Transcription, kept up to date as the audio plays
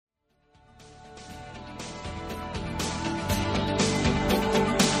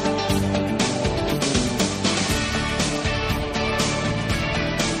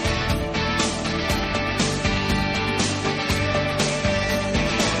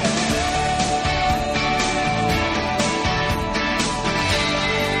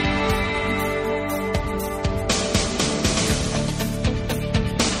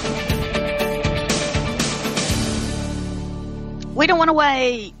to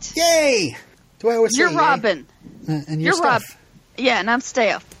wait. Yay! Do I always say You're yay? Robin. And you're Steph. Rob. Yeah, and I'm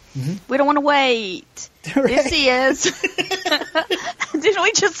Steph. Mm-hmm. We don't want to wait. Right. This is. Didn't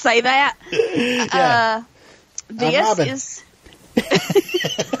we just say that? Yeah. This Robin. is.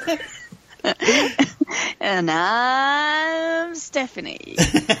 And I'm Stephanie.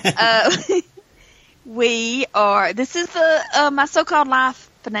 This is the My So-Called Life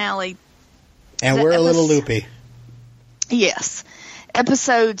finale. And we're a little loopy. Yes.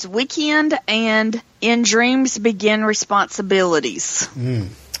 Episodes Weekend and In Dreams Begin Responsibilities.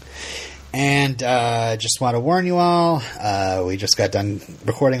 And just want to warn you all, we just got done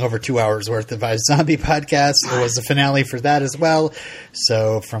recording over 2 hours worth of Zombie podcast. It was the finale for that as well.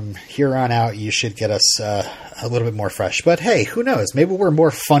 So from here on out, you should get us a little bit more fresh. But hey, who knows? Maybe we're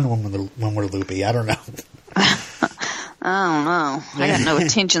more fun when we're loopy. I don't know. I don't know. I got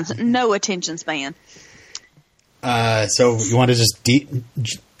no attention span. So you want to just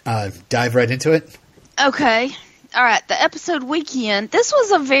dive right into it? Okay. All right. The episode Weekend. This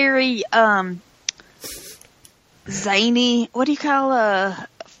was a very zany. What do you call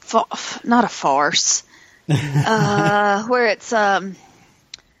not a farce? Where it's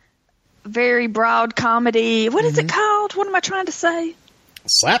very broad comedy. What is it called? What am I trying to say?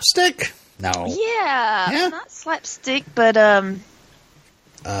 Slapstick? No. Yeah. Not slapstick, but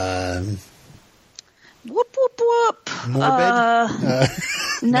whoop whoop whoop. Morbid?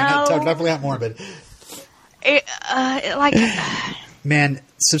 No. Definitely not morbid. Man,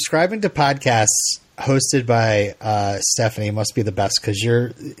 subscribing to podcasts hosted by Stephanie must be the best because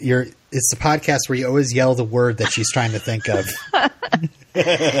it's the podcast where you always yell the word that she's trying to think of.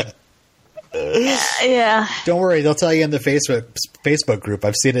 Yeah. Don't worry, they'll tell you in the Facebook group.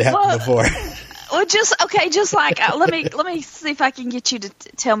 I've seen it happen before. Well, just like let me see if I can get you to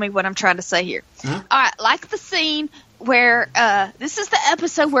tell me what I'm trying to say here. Huh? All right, like the scene where this is the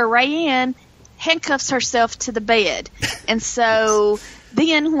episode where Rayanne handcuffs herself to the bed, and so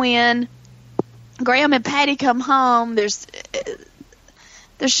then when Graham and Patty come home, there's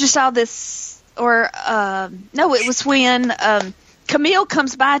just all this, no, it was when Camille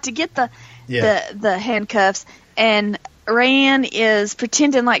comes by to get the handcuffs, and Rayanne is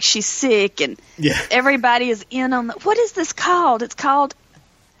pretending like she's sick, and everybody is in on what is this called? It's called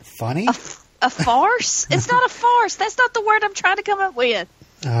funny? A farce? It's not a farce. That's not the word I'm trying to come up with.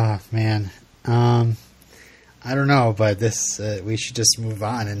 Oh, man. I don't know, but this we should just move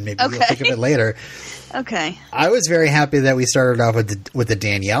on, and maybe we'll think of it later. Okay. I was very happy that we started off with the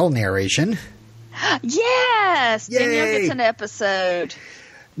Danielle narration. Yes! Yay! Danielle gets an episode.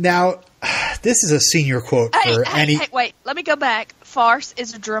 Now, this is a senior quote for any... Hey, wait. Let me go back. Farce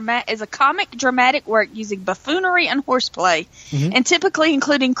is a comic dramatic work using buffoonery and horseplay, and typically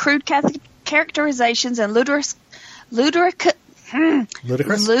including crude characterizations and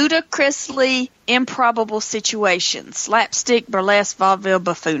ludicrously improbable situations. Slapstick, burlesque, vaudeville,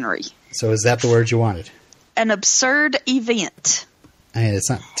 buffoonery. So is that the word you wanted? An absurd event. I mean, it's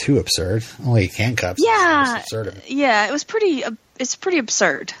not too absurd. Only handcuffs. Yeah. It's absurd. Yeah, it was pretty... It's pretty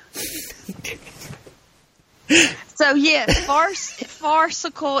absurd. So, yes,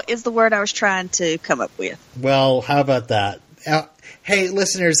 farcical is the word I was trying to come up with. Well, how about that? Hey,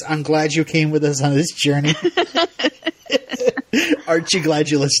 listeners, I'm glad you came with us on this journey. Aren't you glad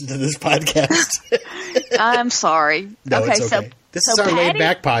you listened to this podcast? I'm sorry. No, okay, it's okay. This is our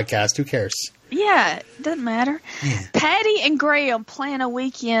laid-back podcast. Who cares? Yeah, it doesn't matter. Yeah. Patty and Graham plan a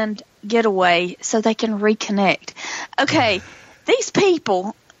weekend getaway so they can reconnect. Okay, this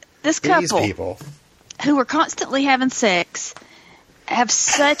couple who are constantly having sex have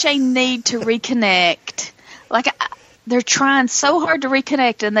such a need to reconnect. Like, they're trying so hard to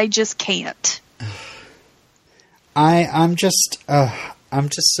reconnect and they just can't. I'm just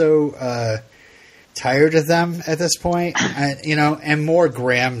so tired of them at this point, and more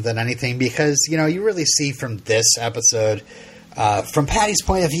Graham than anything, because you really see from this episode, from Patty's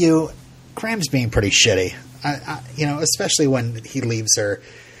point of view, Graham's being pretty shitty. Especially when he leaves her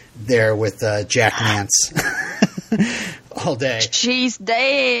there with Jack Nance all day. She's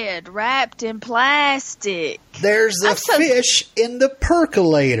dead, wrapped in plastic. There's a fish in the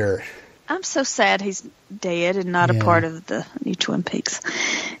percolator. I'm so sad he's dead and not a part of the new Twin Peaks.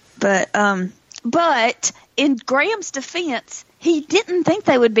 But in Graham's defense, he didn't think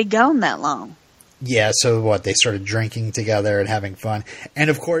they would be gone that long. Yeah, so what? They started drinking together and having fun. And,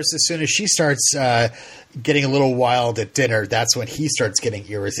 of course, as soon as she starts getting a little wild at dinner, that's when he starts getting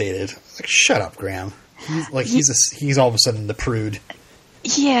irritated. Like, shut up, Graham. He's all of a sudden the prude.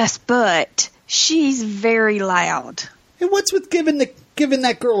 Yes, but she's very loud. And what's with giving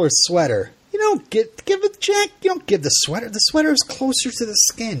that girl her sweater? don't give the jacket. You don't give the sweater. The sweater is closer to the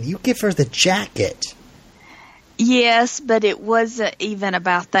skin. You give her the jacket. Yes, but it wasn't even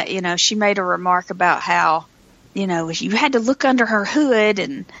about that. She made a remark about how, you had to look under her hood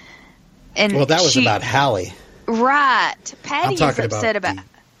and well, that was about Hallie. Right. Patty I'm talking is upset about the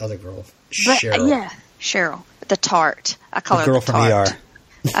other girl, but, Cheryl. Yeah, Cheryl. The tart. I call the her girl the from tart. ER.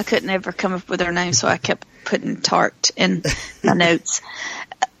 I couldn't ever come up with her name, so I kept putting tart in my notes.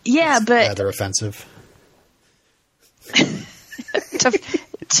 Yeah, That's but rather offensive.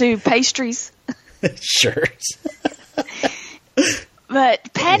 to pastries. Sure.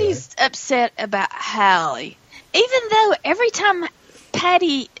 But Patty's upset about Hallie. Even though every time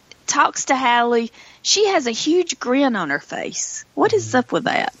Patty talks to Hallie, she has a huge grin on her face. What is up with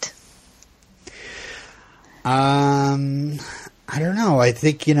that? I don't know. I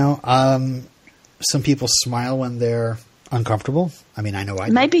think, some people smile when they're uncomfortable. I mean, I know I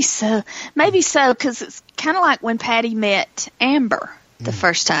do. Maybe so, because it's kind of like when Patty met Amber the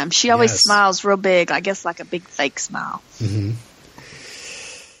first time. She always smiles real big, I guess like a big fake smile. Mm-hmm.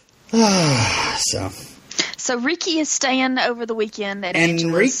 So Ricky is staying over the weekend at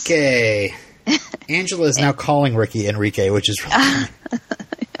Angela's. Enrique. Angela is now calling Ricky Enrique, which is really funny.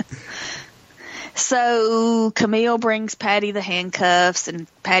 So Camille brings Patty the handcuffs, and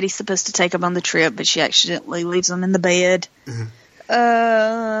Patty's supposed to take them on the trip, but she accidentally leaves them in the bed.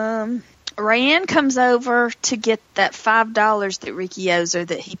 Mm-hmm. Rayanne comes over to get that $5 that Ricky owes her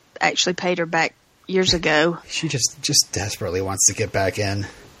that he actually paid her back years ago. She just desperately wants to get back in.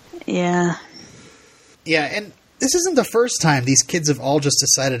 Yeah. Yeah, and this isn't the first time these kids have all just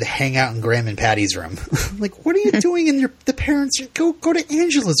decided to hang out in Graham and Patty's room. Like, what are you doing in the parents' go to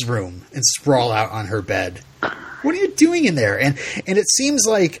Angela's room and sprawl out on her bed? What are you doing in there? And it seems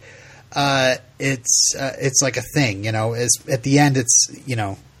like it's like a thing, As at the end, it's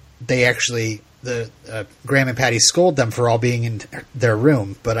they actually Graham and Patty scold them for all being in their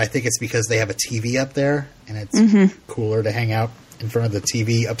room, but I think it's because they have a TV up there, and it's cooler to hang out in front of the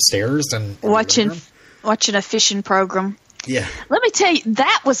TV upstairs than watching a fishing program. Yeah. Let me tell you,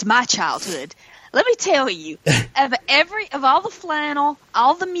 that was my childhood. Let me tell you, of all the flannel,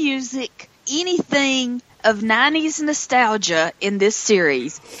 all the music, anything of 90s nostalgia in this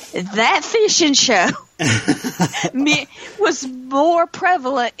series, that fishing show was more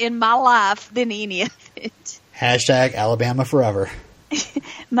prevalent in my life than any of it. Hashtag Alabama forever.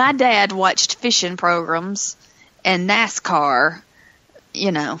 My dad watched fishing programs and NASCAR,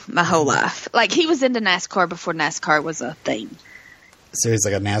 my whole life. Like, he was into NASCAR before NASCAR was a thing. So he's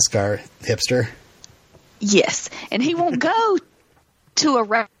like a NASCAR hipster? Yes. And he won't go to a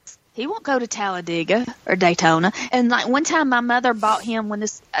race. He won't go to Talladega or Daytona. And like one time my mother bought him when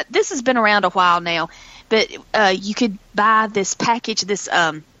this has been around a while now, but you could buy this package, this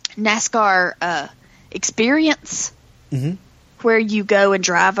NASCAR experience where you go and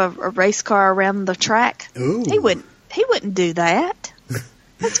drive a race car around the track. Ooh. He wouldn't do that.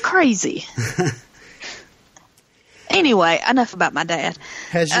 That's crazy. Anyway, enough about my dad.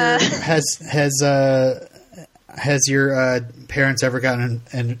 Has your parents ever gotten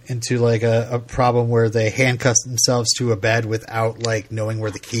into like a problem where they handcuff themselves to a bed without like knowing where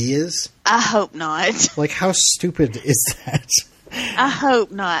the key is? I hope not. Like, how stupid is that? I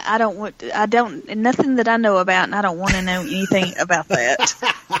hope not. Nothing that I know about, and I don't want to know anything about that.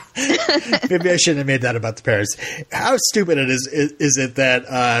 Maybe I shouldn't have made that about the parents. How stupid is it that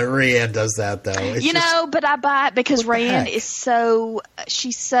Rayanne does that, though? But I buy it because Rayanne is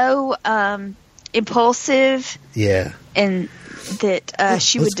she's so impulsive. Yeah. And that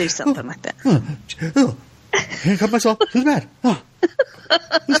she would do something like that. Handcuff myself to the bed.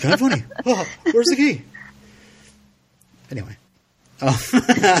 It's kind of funny. Where's the key? Anyway.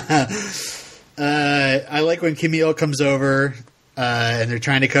 I like when Camille comes over and they're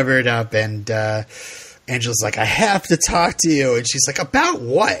trying to cover it up, and Angela's like, I have to talk to you. And she's like, about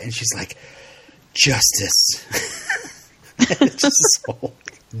what? And she's like, justice. It's just this whole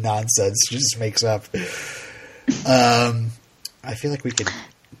nonsense she just makes up. I feel like we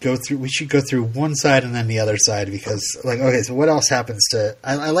should go through one side and then the other side, because okay, so what else happens to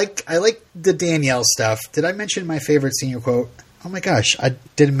I like the Danielle stuff. Did I mention my favorite senior quote? Oh my gosh, I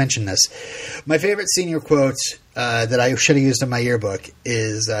didn't mention this. My favorite senior quote that I should have used in my yearbook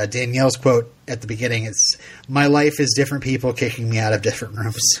is Danielle's quote at the beginning. It's, my life is different people kicking me out of different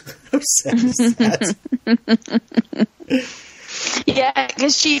rooms. Who says that? Yeah,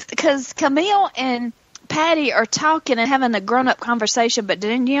 because Camille and Patty are talking and having a grown-up conversation, but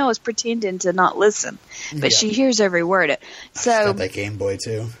Danielle is pretending to not listen. But she hears every word. So I got that Game Boy,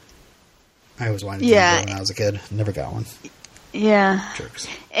 too. I always wanted a Game Boy when I was a kid. Never got one. Yeah. Jerks.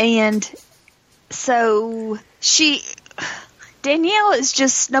 And So Danielle is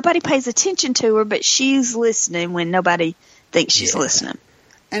just, nobody pays attention to her, but she's listening when nobody thinks she's listening.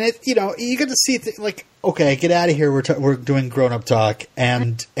 And you get to see like, okay, get out of here. We're doing grown up talk,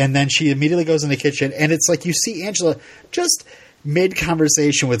 and then she immediately goes in the kitchen, and it's like you see Angela just mid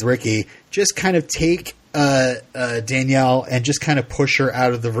conversation with Ricky, just kind of take Danielle and just kind of push her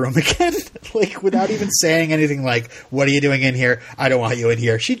out of the room again, like without even saying anything. Like, "What are you doing in here? I don't want you in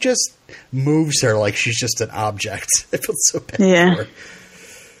here." She just moves her like she's just an object. I feel so bad for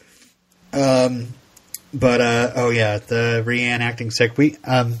her. But the Rianne acting sick. We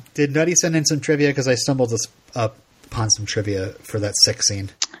did Nutty send in some trivia because I stumbled upon some trivia for that sick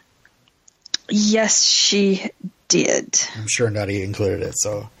scene. Yes, she did. I'm sure Nutty included it.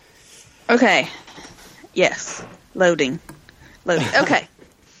 So okay, yes, loading. Okay.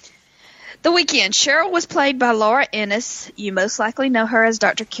 The Weekend. Cheryl was played by Laura Ennis. You most likely know her as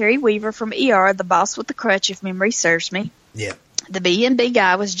Dr. Carrie Weaver from ER, the boss with the crutch, if memory serves me. Yeah. The B&B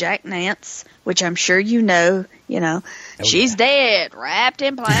guy was Jack Nance, which I'm sure you know. She's dead, wrapped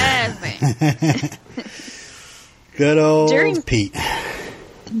in plastic. Good old Pete.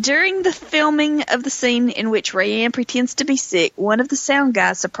 During the filming of the scene in which Rayanne pretends to be sick, one of the sound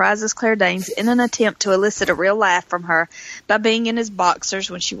guys surprises Claire Danes in an attempt to elicit a real laugh from her by being in his boxers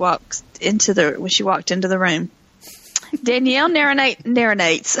when she walked into the room. Danielle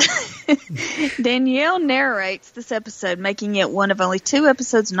narrates this episode, making it one of only 2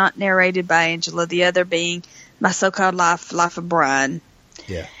 episodes not narrated by Angela, the other being My So-Called Life of Brian.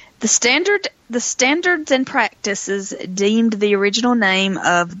 Yeah. The standards and practices deemed the original name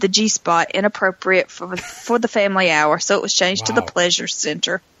of the G-Spot inappropriate for the family hour, so it was changed to the Pleasure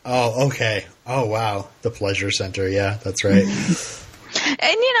Center. Oh, okay. Oh, wow. The Pleasure Center. Yeah, that's right.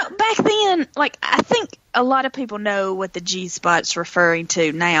 And, back then, like, I think a lot of people know what the G-Spot's referring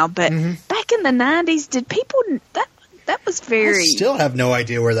to now, but back in the 90s, did people... That was very... I still have no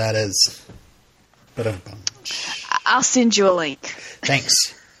idea where that is. But I'll send you a link. Thanks.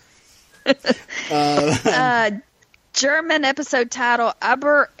 German episode title,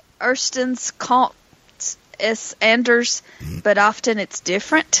 Aber erstens kommt es anders, but often it's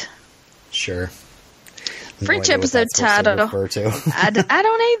different. Sure. French episode title. I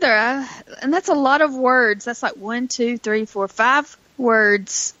don't either. And that's a lot of words. That's like 1, 2, 3, 4, 5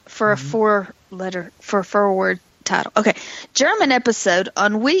 words for a 4-word title. Okay. German episode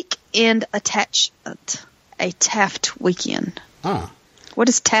on Weekend Attachment. A Taft Weekend. What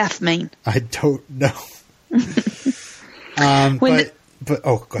does Taft mean? I don't know. Go ahead.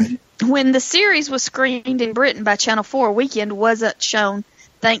 When the series was screened in Britain by Channel 4, Weekend wasn't shown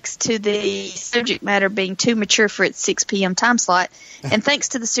thanks to the subject matter being too mature for its 6 p.m. time slot, and thanks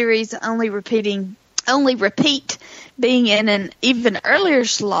to the series only repeat being in an even earlier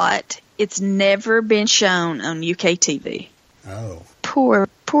slot. It's never been shown on UK TV. Oh, poor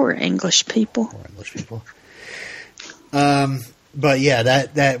English people. Poor English people. But yeah,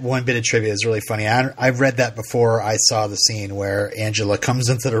 that one bit of trivia is really funny. I read that before I saw the scene where Angela comes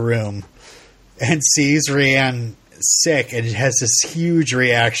into the room and sees Rianne sick and has this huge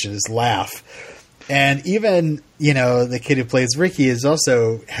reaction, this laugh. And even, the kid who plays Ricky is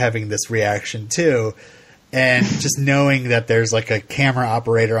also having this reaction too. And just knowing that there's like a camera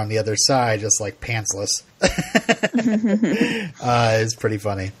operator on the other side, just like pantsless, is pretty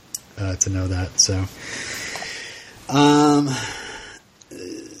funny to know that. So,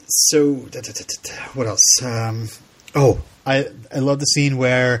 what else? I love the scene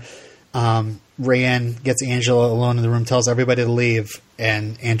where Rayanne gets Angela alone in the room, tells everybody to leave,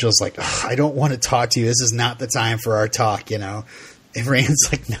 and Angela's like, I don't want to talk to you. This is not the time for our talk, And Rayanne's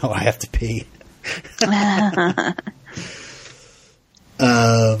like, no, I have to pee. And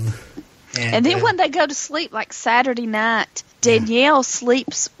then when they go to sleep, like Saturday night, Danielle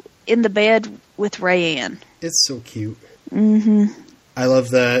sleeps in the bed with Rayanne. It's so cute. Mm-hmm. I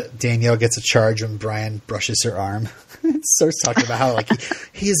love that Danielle gets a charge when Brian brushes her arm. Starts talking about how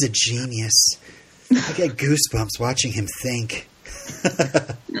he is a genius. I get goosebumps watching him think.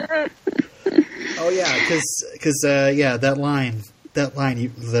 Oh yeah, because that line,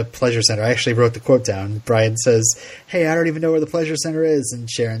 the Pleasure Center. I actually wrote the quote down. Brian says, "Hey, I don't even know where the Pleasure Center is," and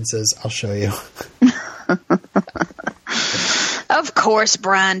Sharon says, "I'll show you." Of course,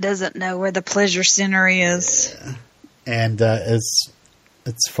 Brian doesn't know where the Pleasure Center is. Yeah. And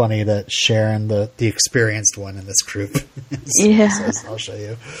it's funny that Sharon, the experienced one in this group, says, "I'll show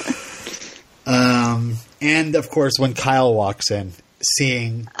you." And of course, when Kyle walks in,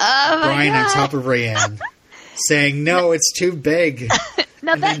 seeing Brian on top of Rayanne, saying, "No, it's too big,"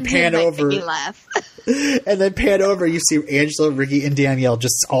 no, and that then pan over. Make me laugh. And then pan over, you see Angela, Ricky, and Danielle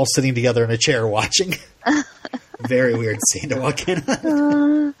just all sitting together in a chair watching. Very weird scene to walk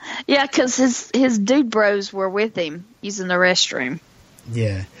in. Yeah, because his dude bros were with him using the restroom.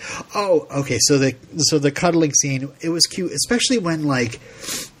 Yeah. Oh, okay. So the cuddling scene, it was cute, especially when Rayanne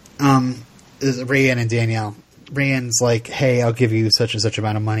and Danielle. Rayanne's like, "Hey, I'll give you such and such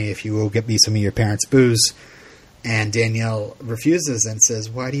amount of money if you will get me some of your parents' booze." And Danielle refuses and says,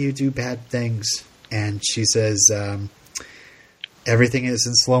 "Why do you do bad things?" And she says, "Everything is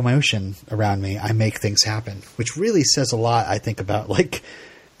in slow motion around me. I make things happen," which really says a lot, I think, about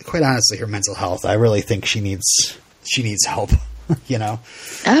quite honestly, her mental health. I really think she needs help.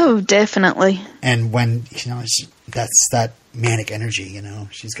 Oh, definitely. And when that's that manic energy,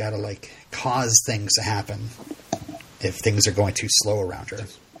 she's got to cause things to happen if things are going too slow around her.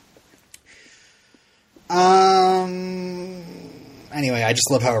 Anyway, I just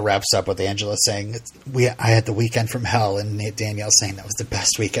love how it wraps up with Angela saying, "I had the weekend from hell," and Danielle saying that was the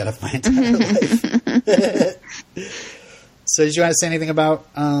best weekend of my entire life. So, did you want to say anything about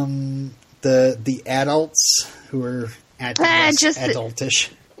the adults who are adultish?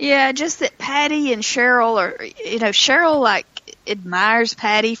 Just that Patty and Cheryl Cheryl admires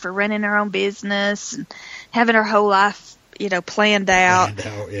Patty for running her own business and having her whole life, planned out.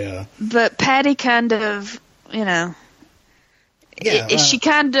 Yeah. But Patty kind of, she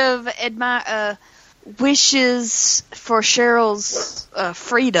kind of wishes for Cheryl's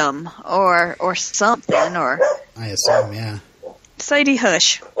freedom or something, or I assume, yeah. Sadie,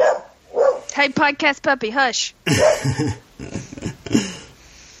 hush. Hey, podcast puppy, hush.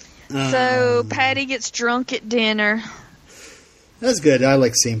 So Patty gets drunk at dinner. That's good. I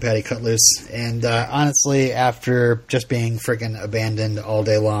like seeing Patty cut loose. And honestly, after just being freaking abandoned all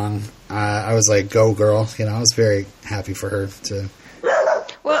day long, I was like, "Go, girl!" I was very happy for her to.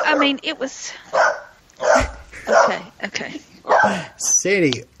 Well, I mean, it was okay.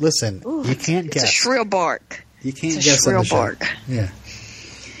 Sadie, listen, Ooh, you can't guess. It's a shrill bark. You can't it's guess a shrill on the show. bark. Yeah.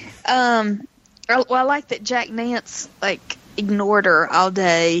 Well, I like that Jack Nance ignored her all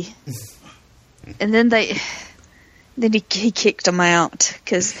day, and then he kicked him out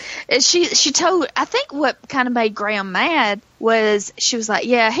because she told. I think what kind of made Graham mad was she was like,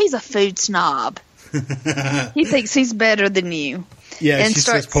 "Yeah, he's a food snob. He thinks he's better than you." Yeah, and she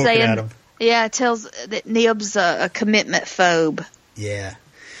starts starts poking saying, at him. Yeah, tells that Nib's a commitment phobe. Yeah.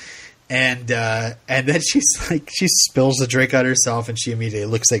 And then she spills the drink on herself, and she immediately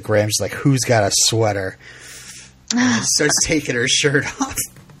looks at Graham. She's like, "Who's got a sweater?" And starts taking her shirt off.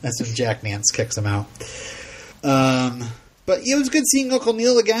 That's when Jack Nance kicks him out. But it was good seeing Uncle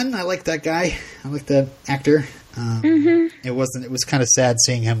Neil again. I like that guy. I like that actor. It was kind of sad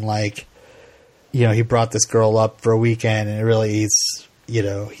seeing him he brought this girl up for a weekend, and it really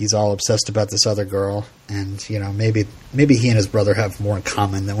he's all obsessed about this other girl, and maybe he and his brother have more in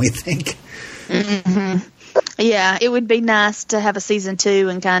common than we think. Yeah, it would be nice to have a season 2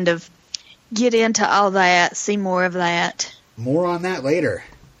 and kind of get into all that, see more of that. More on that later.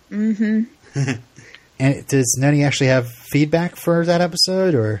 And does Noni actually have feedback for that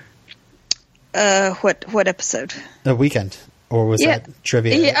episode, or what episode? The weekend, or was that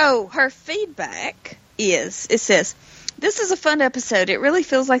trivia? Yeah, her feedback is, it says, "This is a fun episode. It really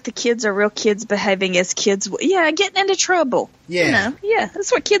feels like the kids are real kids behaving as kids. Getting into trouble. Yeah.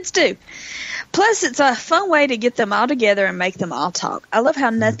 That's what kids do. Plus, it's a fun way to get them all together and make them all talk. I love how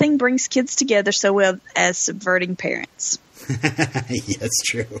nothing brings kids together so well as subverting parents." Yes,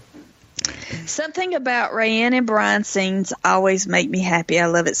 true. "Something about Rayanne and Brian scenes always make me happy. I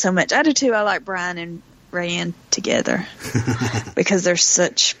love it so much. I do too. I like Brian and Rayanne together because they're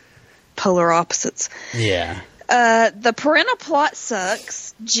such polar opposites." Yeah. The parental plot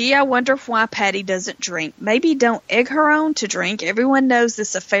sucks. Gee, I wonder why Patty doesn't drink. Maybe don't egg her on to drink. Everyone knows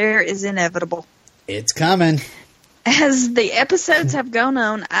this affair is inevitable. It's coming. As the episodes have gone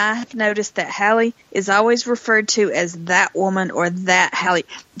on, I have noticed that Hallie is always referred to as that woman or that Hallie.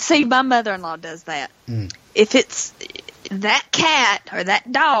 See, my mother-in-law does that. If it's that cat or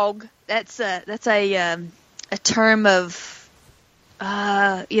that dog, that's a term of,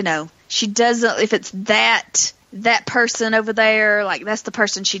 she doesn't, if it's that person over there, that's the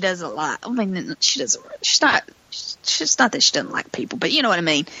person she doesn't like. I mean, it's not that she doesn't like people, but you know what I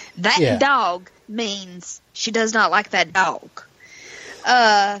mean. That dog means she does not like that dog.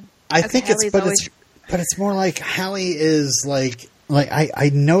 I think it's more like Hallie is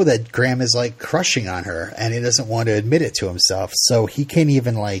I know that Graham is crushing on her, and he doesn't want to admit it to himself, so he can't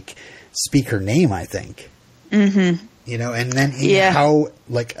even speak her name, I think. Mm-hmm. And then how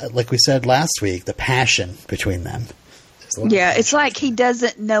we said last week, the passion between them. Yeah, it's like he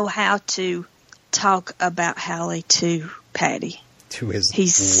doesn't know how to talk about Hallie to Patty. To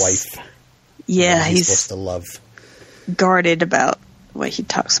his wife. Yeah, he's supposed to love. Guarded about the way he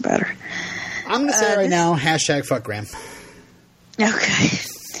talks about her. I'm going to say right now, hashtag fuck Graham. Okay.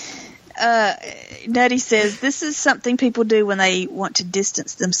 Nutty says, this is something people do when they want to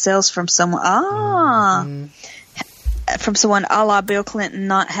distance themselves from someone. From someone a la Bill Clinton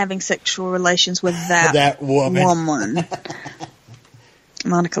not having sexual relations with that woman.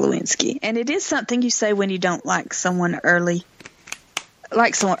 Monica Lewinsky. And it is something you say when you don't like someone early.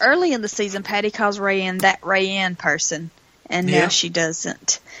 Like someone early in the season, Patty calls Rayanne that Rayanne person. And now she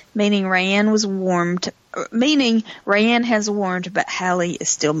doesn't. Meaning Rayanne has warned, but Hallie is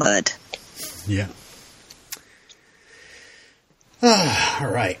still mud. Yeah.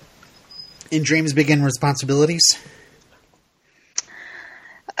 All right. In dreams begin responsibilities.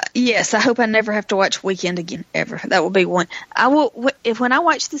 Yes, I hope I never have to watch Weekend again, ever. That will be one. I will. When I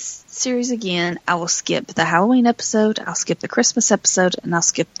watch this series again, I will skip the Halloween episode, I'll skip the Christmas episode, and I'll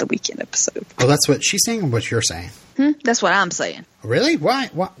skip the Weekend episode. Oh, that's what she's saying or what you're saying? That's what I'm saying. Really? Why?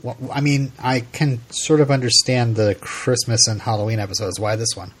 What? I mean, I can sort of understand the Christmas and Halloween episodes. Why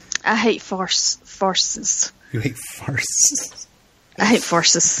this one? I hate farces. You hate farces? I hate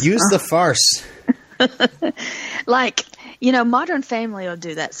farces. Use the farce. Like, Modern Family will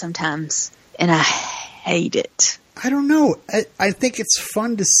do that sometimes, and I hate it. I don't know. I think it's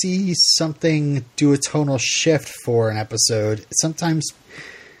fun to see something do a tonal shift for an episode. Sometimes,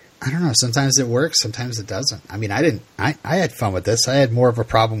 I don't know, sometimes it works, sometimes it doesn't. I mean, I had fun with this. I had more of a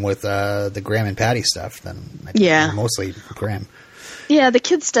problem with the Graham and Patty stuff than mostly Graham. Yeah, the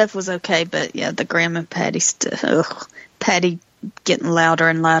kid stuff was okay, but the Graham and Patty stuff, Patty getting louder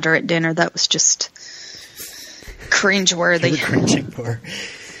and louder at dinner, that was just cringeworthy. Cringing for.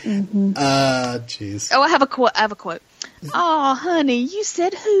 Jeez. Oh, I have a quote. Oh, honey, you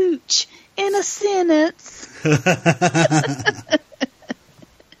said hooch in a sentence.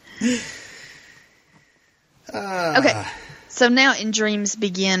 Okay. So now in dreams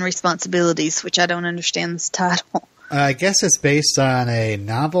begin responsibilities, which I don't understand this title. I guess it's based on a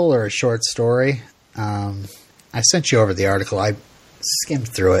novel or a short story. I sent you over the article. I skimmed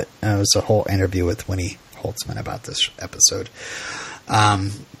through it. It was a whole interview with Winnie Holtzman about this episode.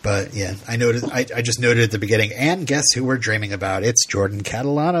 But yeah, I just noted at the beginning, and guess who we're dreaming about? It's Jordan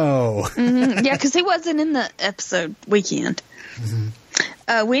Catalano. Mm-hmm. Yeah, because he wasn't in the episode Weekend.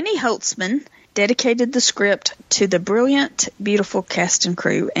 Mm-hmm. Winnie Holtzman dedicated the script to the brilliant, beautiful cast and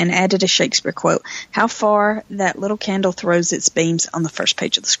crew and added a Shakespeare quote, how far that little candle throws its beams on the first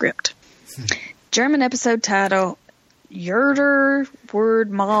page of the script. German episode title, Yerder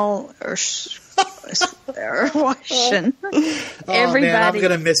Word Mal Erwaschen. Everybody. Man, I'm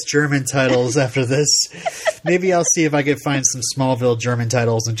going to miss German titles after this. Maybe I'll see if I can find some Smallville German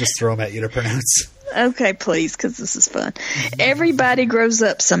titles and just throw them at you to pronounce. Okay, please, because this is fun. Everybody grows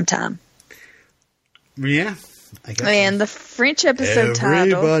up sometime. Yeah, I guess. And the French episode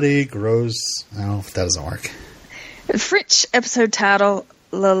title... Everybody grows... No, that doesn't work. The French episode title...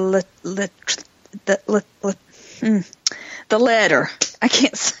 The letter. I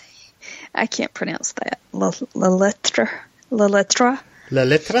can't pronounce that. La lettre? La lettre?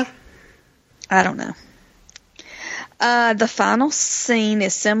 I don't know. The final scene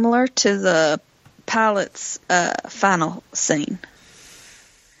is similar to the pilot's final scene,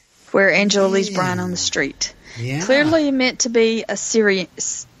 where Angela leaves Brian on the street. Yeah. Clearly meant to be a Cyrano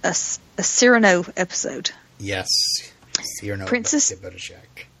episode. Yes. Cyrano.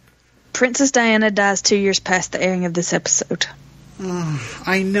 Princess Diana dies 2 years past the airing of this episode.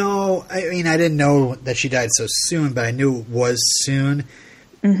 I know. I mean, I didn't know that she died so soon, but I knew it was soon.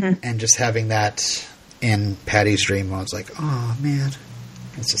 Mm-hmm. And just having that in Patty's dream, I was like, oh, man,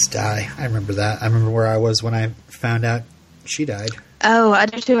 let's just die. I remember that. I remember where I was when I found out she died. Oh, I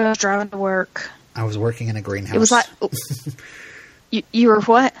did too. I was driving to work. I was working in a greenhouse. It was like... you were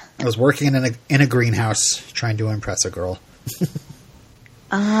what? I was working in a greenhouse trying to impress a girl.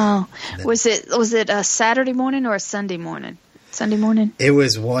 Oh. Was it a Saturday morning or a Sunday morning? Sunday morning? It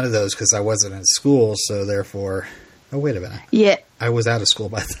was one of those because I wasn't in school, so therefore... Oh, wait a minute. Yeah. I was out of school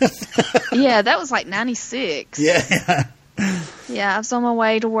by then. Yeah, that was like 96. Yeah. Yeah, I was on my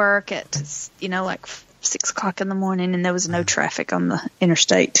way to work at, like 6 o'clock in the morning, and there was no traffic on the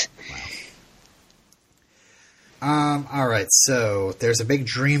interstate. Wow. All right, so there's a big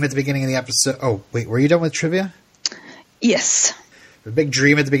dream at the beginning of the episode. Oh, wait, were you done with trivia? Yes. A big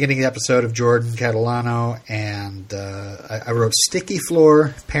dream at the beginning of the episode of Jordan Catalano, and I wrote Sticky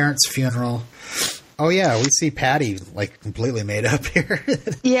Floor, Parents' Funeral. Oh yeah, we see Patty like completely made up here.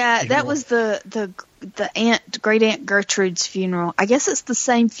 Yeah, that was the great aunt Gertrude's funeral. I guess it's the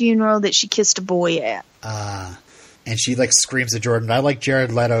same funeral that she kissed a boy at. And she like screams at Jordan. I like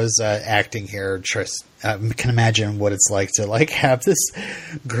Jared Leto's acting here. Can imagine what it's like to like have this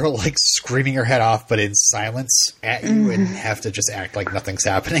girl like screaming her head off, but in silence at you, and have to just act like nothing's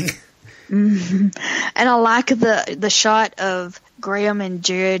happening. Mm-hmm. And I like the shot of Graham and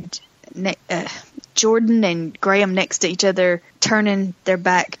Jordan and Graham next to each other, turning their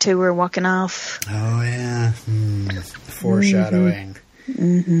back to her, walking off. Oh yeah, foreshadowing.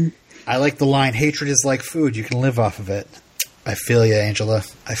 Mm-hmm. I like the line, hatred is like food. You can live off of it. I feel you, Angela.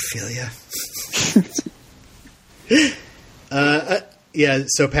 I feel you. Yeah,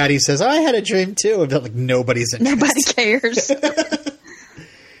 so Patty says, I had a dream too. Like, nobody's interested. Nobody cares.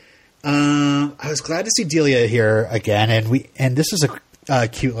 I was glad to see Delia here again. And this was a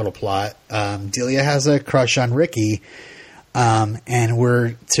cute little plot. Delia has a crush on Ricky. And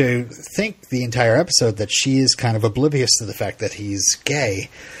we're to think the entire episode that she is kind of oblivious to the fact that he's gay.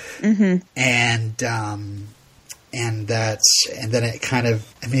 Mm-hmm. And then it kind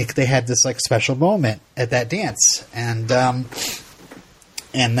of, I mean, they had this like special moment at that dance, and then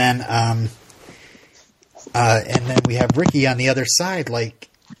we have Ricky on the other side. Like,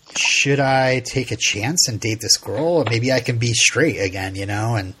 should I take a chance and date this girl, or maybe I can be straight again, you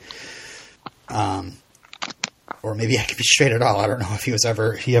know? And or maybe I could be straight at all. I don't know if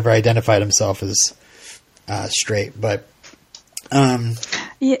he ever identified himself as straight, but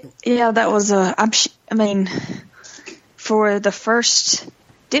yeah, that was I mean, for the first,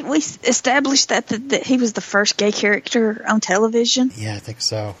 didn't we establish that he was the first gay character on television? Yeah, I think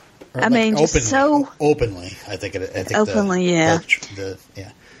so. Or I mean, openly, just so openly. I think openly, yeah.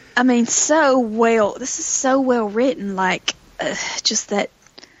 Yeah. I mean, so well. This is so well written. Like, just that.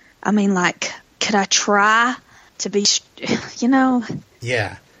 I mean, like, could I try to be, you know?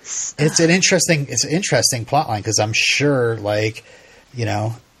 Yeah. It's an interesting plotline, because I'm sure, like, you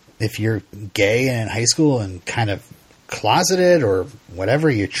know, if you're gay and in high school and kind of closeted or whatever,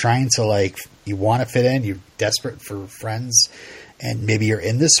 you're trying to, like, you want to fit in, you're desperate for friends, and maybe you're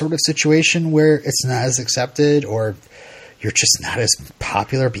in this sort of situation where it's not as accepted, or you're just not as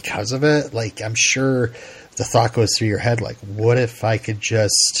popular because of it. Like, I'm sure the thought goes through your head, like, what if I could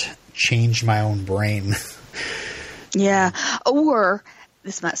just change my own brain? Yeah. Or,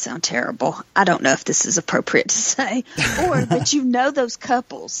 this might sound terrible, I don't know if this is appropriate to say, but you know those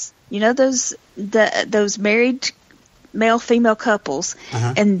couples, you know those married male-female couples,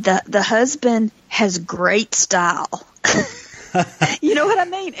 and the husband has great style. You know what I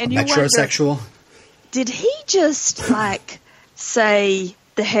mean? And you metrosexual. Wonder, did he just like say,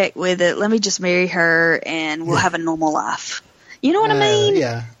 the heck with it, let me just marry her and we'll have a normal life? You know what I mean?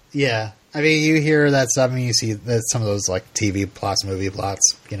 Yeah. I mean, you hear that stuff, I mean, you see that some of those, like, TV plots, movie plots,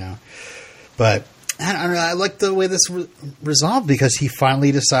 you know. But, I don't know, I like the way this resolved, because he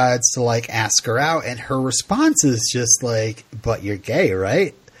finally decides to, like, ask her out, and her response is just like, but you're gay,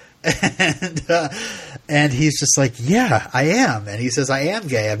 right? And he's just like, yeah, I am. And he says, I am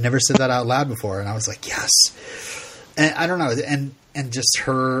gay. I've never said that out loud before. And I was like, yes. And I don't know, and just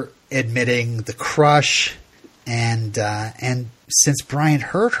her admitting the crush, and since Brian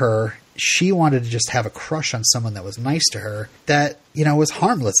hurt her, she wanted to just have a crush on someone that was nice to her, that, you know, was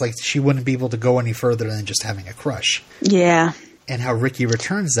harmless. Like, she wouldn't be able to go any further than just having a crush. Yeah. And how Ricky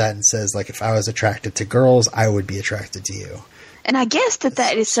returns that and says, like, if I was attracted to girls, I would be attracted to you. And I guess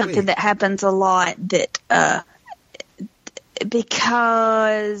that is something that happens a lot, that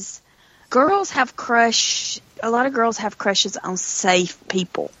because girls have a lot of girls have crushes on safe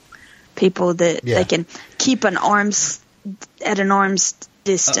people that they can keep at an arm's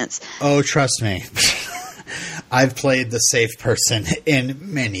distance. Trust me. I've played the safe person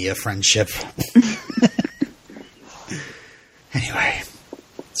in many a friendship. Anyway,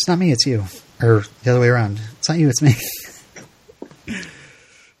 it's not me, it's you. Or the other way around. It's not you, it's me.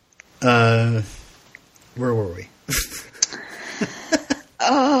 Where were we?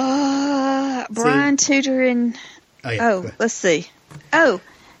 Brian tutoring. Let's see.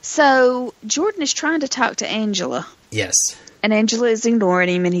 So Jordan is trying to talk to Angela. Yes. And Angela is ignoring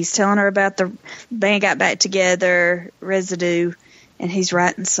him, and he's telling her about the band got back together, Residue, and he's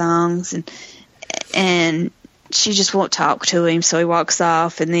writing songs, and she just won't talk to him, so he walks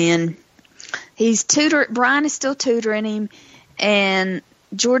off, and then Brian is still tutoring him, and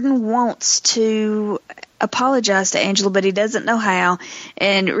Jordan wants to apologize to Angela, but he doesn't know how,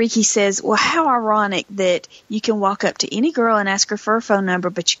 and Ricky says, well, how ironic that you can walk up to any girl and ask her for a phone number,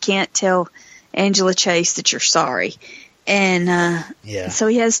 but you can't tell Angela Chase that you're sorry. And so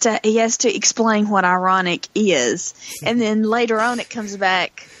he has to explain what ironic is. And then later on it comes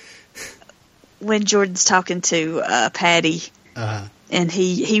back when Jordan's talking to Patty, and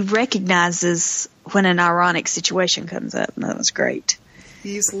he recognizes when an ironic situation comes up. And that was great.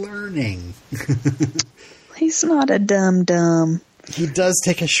 He's learning. He's not a dumb. He does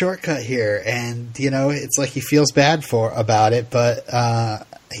take a shortcut here, and it's like he feels bad about it, but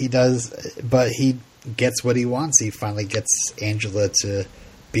he gets what he wants. He finally gets Angela to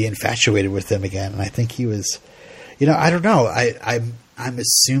be infatuated with him again, and I think he was, I don't know. I'm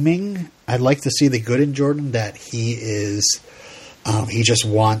assuming I'd like to see the good in Jordan, that he is, he just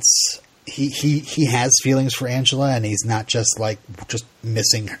wants. He has feelings for Angela, and he's not just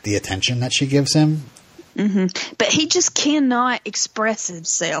missing the attention that she gives him. Mm-hmm. But he just cannot express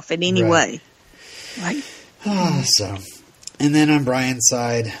himself in any way. Right? So, and then on Brian's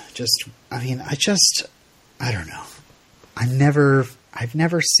side, I don't know. I've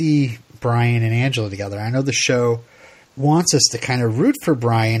never see Brian and Angela together. I know the show wants us to kind of root for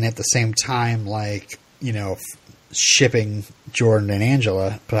Brian at the same time, shipping Jordan and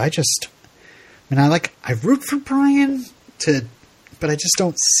Angela, but I root for Brian but I just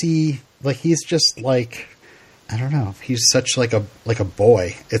don't see, he's just I don't know. He's such like a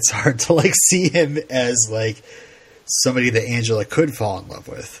boy. It's hard to see him as somebody that Angela could fall in love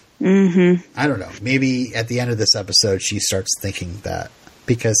with. Mm-hmm. I don't know. Maybe at the end of this episode, she starts thinking that,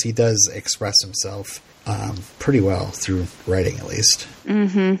 because he does express himself pretty well through writing, at least.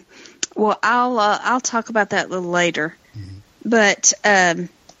 Mm-hmm. Well, I'll talk about that a little later. Mm-hmm. But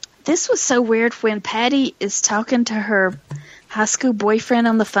this was so weird when Patty is talking to her high school boyfriend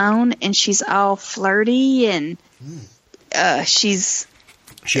on the phone, and she's all flirty, and she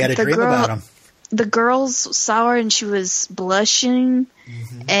had a dream about him. The girls saw her, and she was blushing,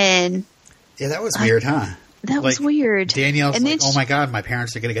 and that was weird, huh? That was weird. Danielle's oh my God, my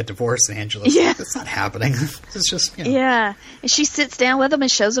parents are going to get divorced, and Angela's that's not happening. It's just, Yeah, and she sits down with them and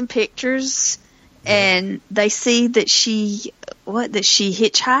shows them pictures, and they see that she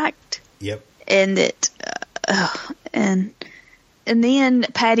hitchhiked. Yep. And that, and then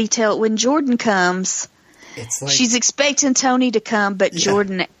Patty when Jordan comes, it's she's expecting Tony to come, but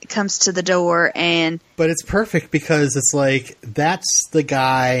Jordan comes to the door, but it's perfect, because it's that's the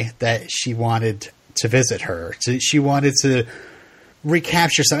guy that she wanted to visit her. So she wanted to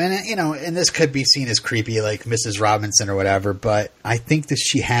recapture something, and and this could be seen as creepy, like Mrs. Robinson or whatever, but I think that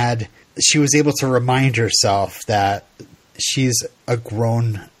she was able to remind herself that she's a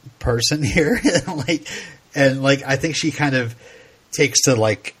grown person here, and I think she kind of takes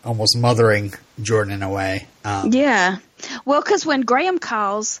to almost mothering Jordan in a way. Well, because when Graham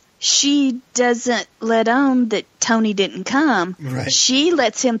calls, she doesn't let on that Tony didn't come. Right. She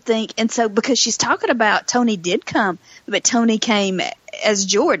lets him think, and so because she's talking about Tony did come, but Tony came as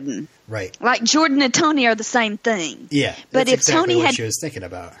Jordan. Right. Jordan and Tony are the same thing. Yeah. But if exactly Tony what she was thinking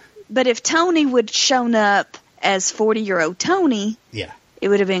about. But if Tony would have shown up as 40-year-old Tony, it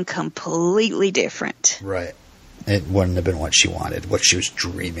would have been completely different. Right. It wouldn't have been what she wanted, what she was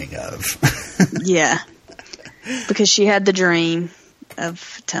dreaming of. Yeah. Because she had the dream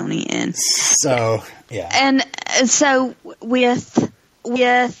of Tony and so and so with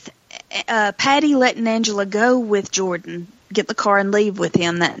Patty letting Angela go with Jordan, get the car and leave with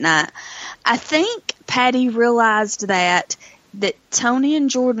him that night, I think Patty realized that Tony and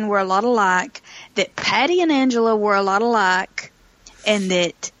Jordan were a lot alike, that Patty and Angela were a lot alike, and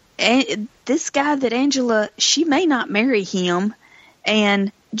that this guy that Angela, she may not marry him,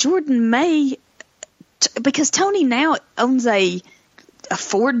 and Jordan may, because Tony now owns a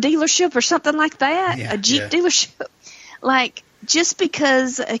Ford dealership or something like that, a Jeep dealership. Just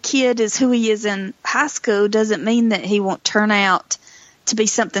because a kid is who he is in high school doesn't mean that he won't turn out to be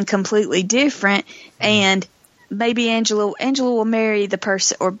something completely different, and maybe Angela will marry the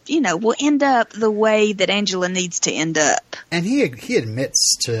person, or will end up the way that Angela needs to end up. And he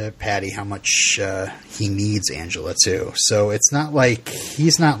admits to Patty how much he needs Angela too. So it's not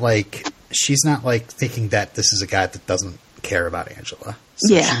she's not thinking that this is a guy that doesn't care about Angela.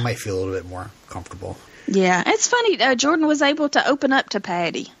 So she might feel a little bit more comfortable. Yeah, it's funny. Jordan was able to open up to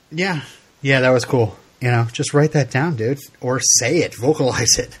Patty. Yeah, that was cool. Just write that down, dude, or say it,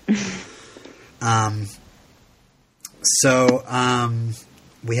 vocalize it. So,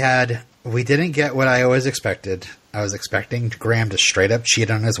 we didn't get what I always expected. I was expecting Graham to straight up cheat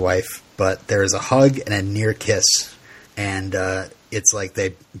on his wife, but there's a hug and a near kiss. And, it's like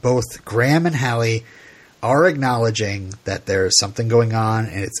Graham and Hallie are acknowledging that there's something going on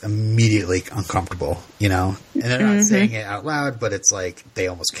and it's immediately uncomfortable, and they're not saying it out loud, but it's like they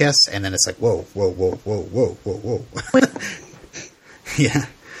almost kiss and then it's like, whoa, whoa, whoa, whoa, whoa, whoa, whoa. Yeah.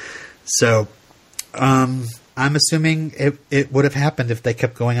 So, I'm assuming it would have happened if they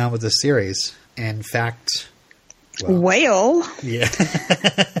kept going on with the series. In fact, well, yeah.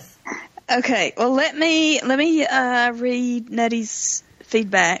 Okay. Well, let me read Nutty's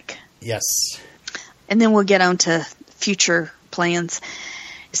feedback. Yes. And then we'll get on to future plans.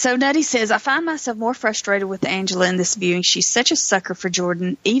 So Nutty says, I find myself more frustrated with Angela in this viewing. She's such a sucker for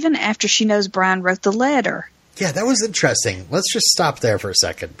Jordan, even after she knows Brian wrote the letter. Yeah, that was interesting. Let's just stop there for a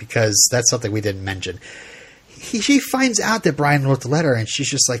second, because that's something we didn't mention. She finds out that Brian wrote the letter, and she's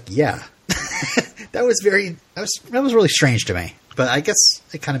just like, yeah. That was really strange to me. But I guess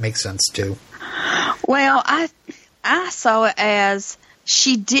it kind of makes sense, too. Well, I saw it as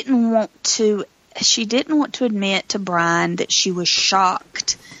she didn't want to admit to Brian that she was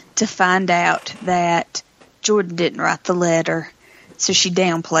shocked to find out that Jordan didn't write the letter. So she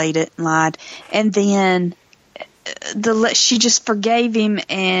downplayed it and lied. And then she just forgave him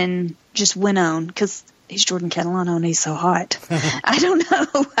and just went on, because he's Jordan Catalano and he's so hot. I don't know.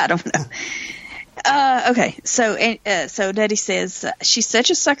 Okay, so Nutty says, she's such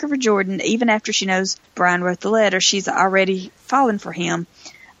a sucker for Jordan, even after she knows Brian wrote the letter, she's already fallen for him.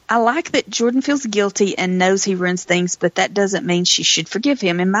 I like that Jordan feels guilty and knows he ruins things, but that doesn't mean she should forgive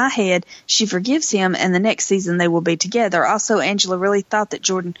him. In my head, she forgives him, and the next season they will be together. Also, Angela really thought that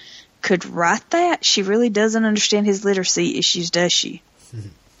Jordan could write that. She really doesn't understand his literacy issues, does she?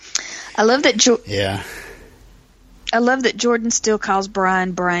 I love that Yeah. I love that Jordan still calls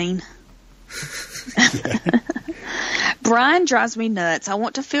Brian Brain. Brian drives me nuts. I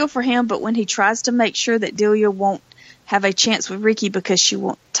want to feel for him, but when he tries to make sure that Delia won't have a chance with Ricky because she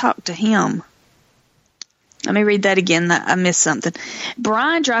won't talk to him. Let me read that again. I missed something.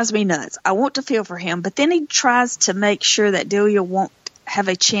 Brian drives me nuts. I want to feel for him, but then he tries to make sure that Delia won't have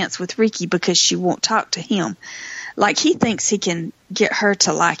a chance with Ricky because she won't talk to him. Like he thinks he can get her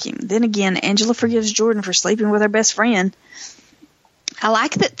to like him. Then again, Angela forgives Jordan for sleeping with her best friend. I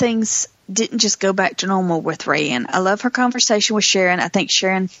like that things didn't just go back to normal with Rayanne. I love her conversation with Sharon. I think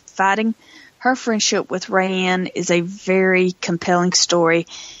Sharon fighting her friendship with Rayanne is a very compelling story,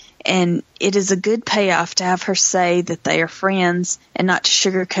 and it is a good payoff to have her say that they are friends and not to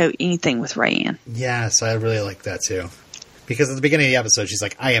sugarcoat anything with Rayanne. Yes, I really like that too. Because at the beginning of the episode, she's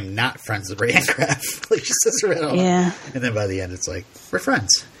like, I am not friends with Rayanne Graff. Like, she says right on. Yeah. And then by the end, it's like, we're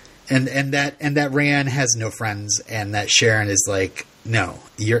friends. And that Rayanne has no friends, and that Sharon is like, no,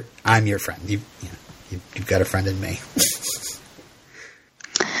 I'm your friend. You've got a friend in me.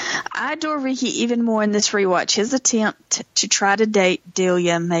 I adore Ricky even more in this rewatch. His attempt to try to date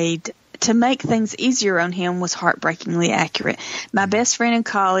Delia to make things easier on him was heartbreakingly accurate. My best friend in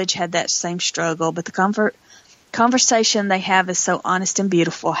college had that same struggle, but the conversation they have is so honest and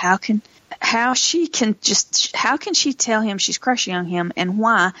beautiful. How can she tell him she's crushing on him, and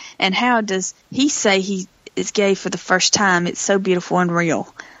why? And how does he say he is gay for the first time? It's so beautiful and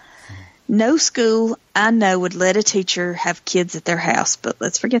real. No school I know would let a teacher have kids at their house, but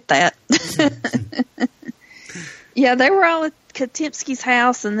let's forget that. Yeah, they were all at Katimski's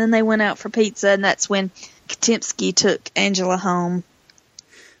house, and then they went out for pizza, and that's when Katimski took Angela home.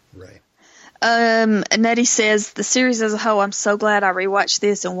 Right. Nettie says, the series as a whole, I'm so glad I rewatched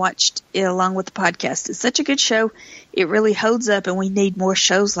this and watched it along with the podcast. It's such a good show. It really holds up, and we need more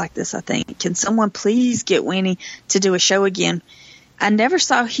shows like this, I think. Can someone please get Winnie to do a show again? I never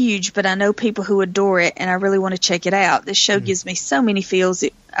saw Huge, but I know people who adore it, and I really want to check it out. This show gives me so many feels.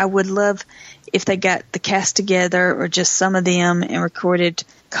 I would love if they got the cast together or just some of them and recorded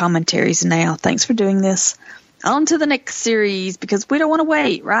commentaries now. Thanks for doing this. On to the next series, because we don't want to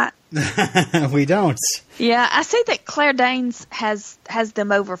wait, right? We don't. Yeah, I see that Claire Danes has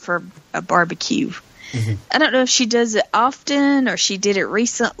them over for a barbecue. Mm-hmm. I don't know if she does it often or she did it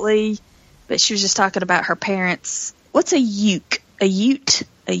recently, but she was just talking about her parents. What's a uke? A ute?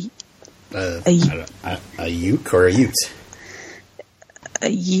 A uke or a ute? A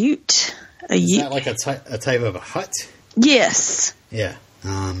ute. Is that like a type of a hut? Yes. Yeah.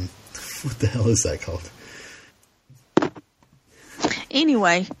 What the hell is that called?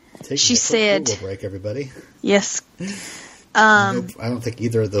 Anyway, she said... Google break, everybody. Yes. I don't think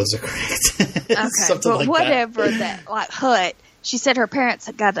either of those are correct. Okay, Something but like whatever that like hut. She said her parents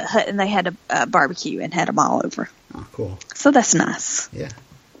had got the hut and they had a barbecue and had them all over. Oh, cool. So that's nice. Yeah.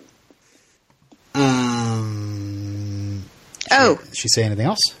 She say anything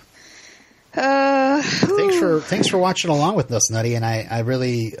else? Thanks for watching along with us, Nutty, and I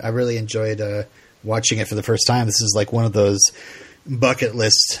really enjoyed watching it for the first time, this is like one of those bucket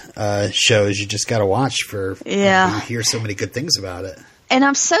list shows you just got to watch for. Yeah. You hear so many good things about it. And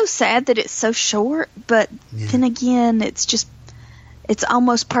I'm so sad that it's so short, but then again, it's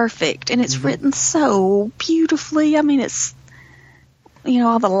almost perfect, and it's written so beautifully. I mean, it's,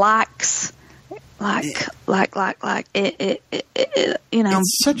 all the likes,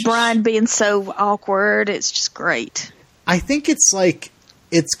 Brian being so awkward. It's just great. I think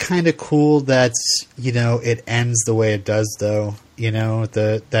it's kind of cool that, it ends the way it does, though.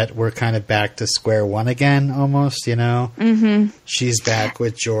 That we're kind of back to square one again, almost, Mm-hmm. She's back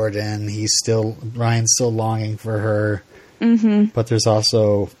with Jordan. Ryan's still longing for her. Mm-hmm. But there's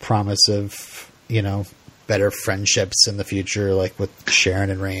also promise of, better friendships in the future, like with Sharon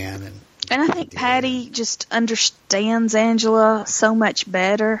and Rayanne. And I think Patty just understands Angela so much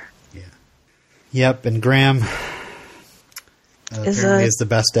better. Yeah. Yep, and Graham apparently is the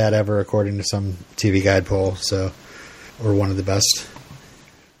best dad ever, according to some TV Guide poll, or one of the best.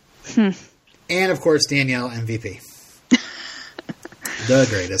 And, of course, Danielle, MVP. The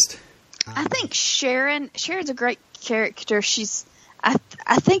greatest. I think Sharon's a great character. I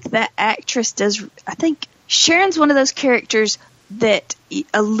think that actress does. I think Sharon's one of those characters that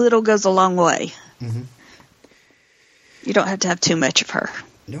a little goes a long way. Mm-hmm. You don't have to have too much of her.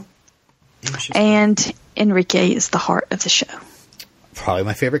 No. And Enrique is the heart of the show. Probably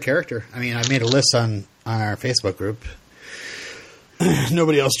my favorite character. I mean, I made a list on our Facebook group.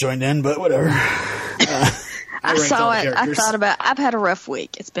 Nobody else joined in, but whatever. I saw it. I thought about it. I've had a rough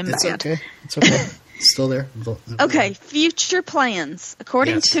week. It's been bad. It's okay. It's still there. Okay, future plans.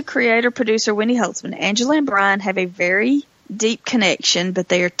 According to creator-producer Wendy Holtzman, Angela and Brian have a very deep connection, but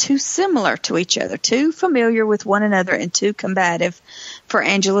they are too similar to each other, too familiar with one another, and too combative for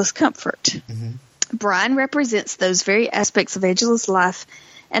Angela's comfort. Mm-hmm. Brian represents those very aspects of Angela's life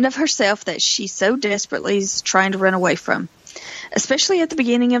and of herself that she so desperately is trying to run away from. Especially at the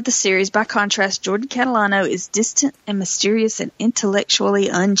beginning of the series, by contrast, Jordan Catalano is distant and mysterious and intellectually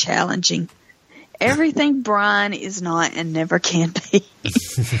unchallenging. Everything Brian is not and never can be.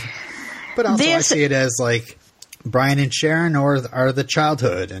 But also I see it as like Brian and Sharon are the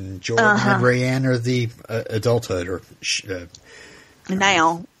childhood, and Jordan and Rayanne are the adulthood, or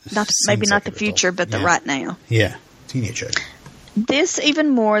now. Maybe not the future, but the right now. Yeah, teenagehood. This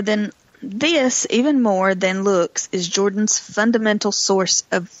even more than looks is Jordan's fundamental source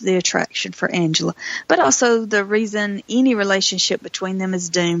of the attraction for Angela, but also the reason any relationship between them is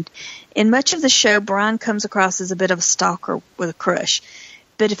doomed. In much of the show, Brian comes across as a bit of a stalker with a crush.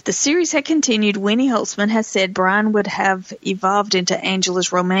 But if the series had continued, Winnie Holtzman has said Brian would have evolved into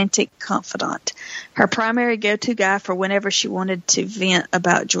Angela's romantic confidant, her primary go-to guy for whenever she wanted to vent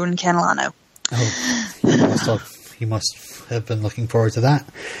about Jordan Catalano. Oh, he must have been looking forward to that.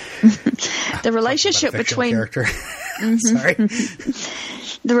 The relationship between character. Sorry.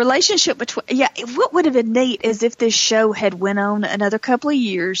 The relationship between what would have been neat is if this show had went on another couple of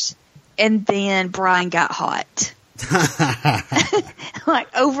years and then Brian got hot.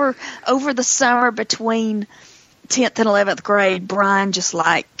 Like over the summer between 10th and 11th grade, Brian just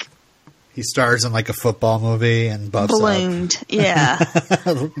like he stars in like a football movie and buffs ballooned. Up. Yeah.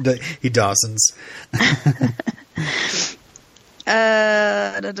 He Dawson's.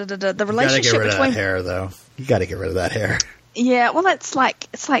 The relationship between that hair, though. You got to get rid of that hair. Yeah, well, it's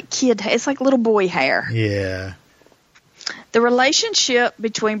like kid. It's like little boy hair. Yeah. The relationship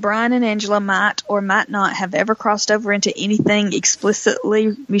between Brian and Angela might or might not have ever crossed over into anything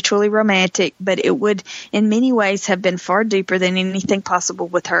explicitly mutually romantic, but it would in many ways have been far deeper than anything possible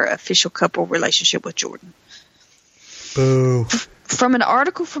with her official couple relationship with Jordan. Boo. From an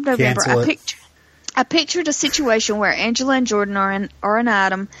article from November, I pictured a situation where Angela and Jordan are an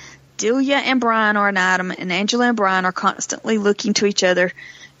item, Delia and Brian are an item, and Angela and Brian are constantly looking to each other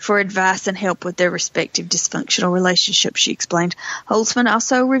for advice and help with their respective dysfunctional relationships, she explained. Holtzman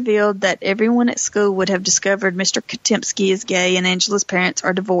also revealed that everyone at school would have discovered Mr. Kotymski is gay and Angela's parents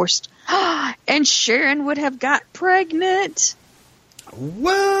are divorced. And Sharon would have got pregnant.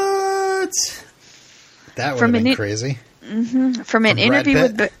 What? That would have been crazy. Mm-hmm. From an interview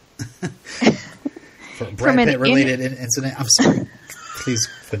with... Brad Pitt-related incident. I'm sorry. Please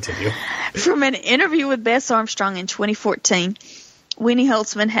continue. From an interview with Bess Armstrong in 2014... Winnie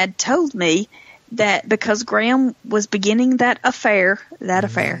Holtzman had told me that because Graham was beginning that affair,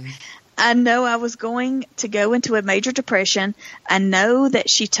 I know I was going to go into a major depression. I know that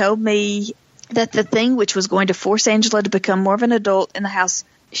she told me that the thing which was going to force Angela to become more of an adult in the house,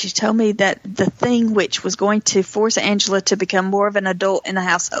 she told me that the thing which was going to force Angela to become more of an adult in the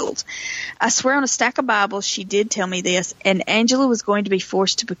household. I swear on a stack of Bibles she did tell me this, and Angela was going to be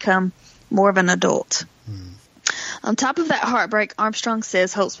forced to become more of an adult. On top of that heartbreak, Armstrong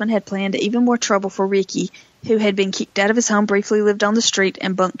says Holtzman had planned even more trouble for Ricky, who had been kicked out of his home, briefly lived on the street,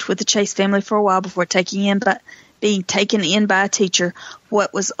 and bunked with the Chase family for a while before being taken in by a teacher.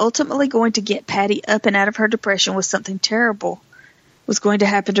 What was ultimately going to get Patty up and out of her depression was something terrible was going to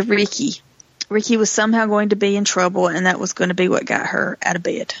happen to Ricky. Ricky was somehow going to be in trouble, and that was going to be what got her out of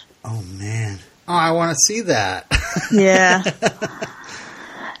bed. Oh, man. Oh, I want to see that. Yeah.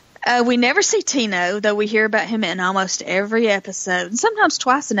 We never see Tino, though we hear about him in almost every episode, and sometimes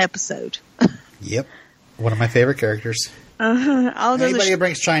twice an episode. Yep. One of my favorite characters. Anybody who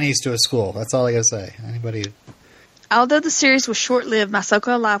brings Chinese to a school. That's all I got to say. Anybody. Although the series was short-lived, My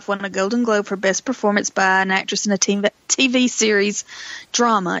So-Called Life won a Golden Globe for Best Performance by an Actress in a TV Series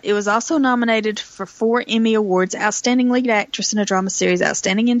Drama. It was also nominated for 4 Emmy Awards: Outstanding Lead Actress in a Drama Series,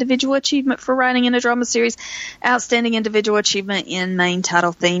 Outstanding Individual Achievement for Writing in a Drama Series, Outstanding Individual Achievement in Main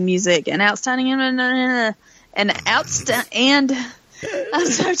Title Theme Music, and Outstanding I'm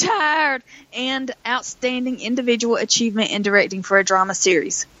so tired. And Outstanding Individual Achievement in Directing for a Drama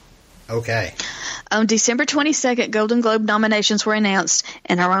Series. Okay. On December 22nd, Golden Globe nominations were announced,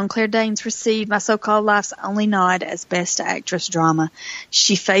 and our own Claire Danes received My So-Called Life's only nod as Best Actress Drama.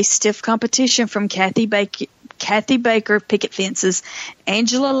 She faced stiff competition from Kathy Baker, Picket Fences,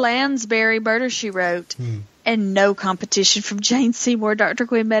 Angela Lansbury, Murder, She Wrote, and no competition from Jane Seymour, Dr.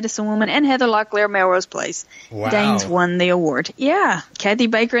 Quinn, Medicine Woman, and Heather Locklear, Melrose Place. Wow. Danes won the award. Yeah, Kathy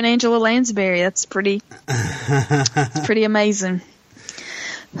Baker and Angela Lansbury. That's pretty amazing.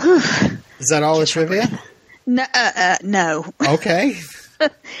 Is that all the trivia? No. No. Okay.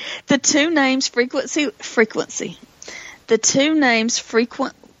 The two names frequently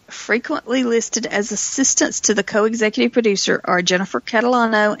listed as assistants to the co-executive producer are Jennifer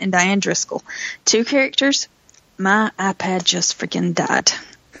Catalano and Diane Driscoll. 2 characters. My iPad just freaking died.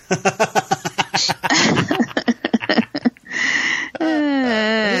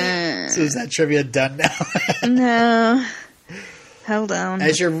 So is that trivia done now? No. Hold on.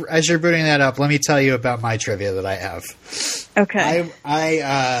 As you're booting that up, let me tell you about my trivia that I have. Okay.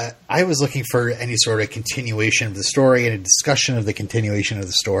 I was looking for any sort of continuation of the story and a discussion of the continuation of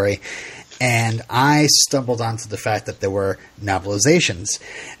the story, and I stumbled onto the fact that there were novelizations.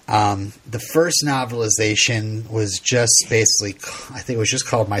 The first novelization was just basically, I think it was just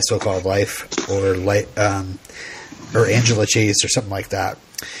called My So-Called Life, or Angela Chase, or something like that.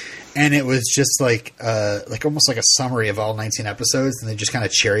 And it was just like almost like a summary of all 19 episodes, and they just kind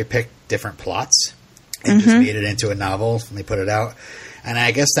of cherry picked different plots and just made it into a novel, and they put it out. And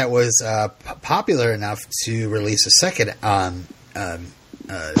I guess that was popular enough to release a second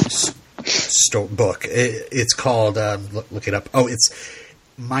book. It's called look it up. Oh, it's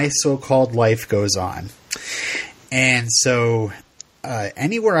My So-Called Life Goes On. And so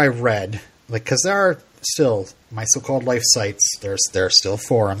anywhere I read, because there are still My So-Called Life sites, there are still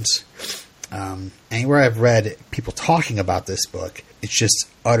forums. Anywhere I've read people talking about this book, it's just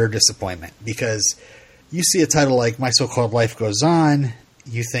utter disappointment, because you see a title like My So-Called Life Goes On,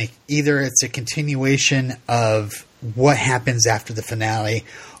 you think either it's a continuation of what happens after the finale,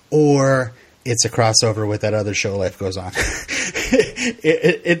 or it's a crossover with that other show, Life Goes On.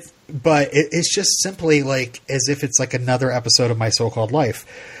 But it's just simply like as if it's like another episode of My So-Called Life.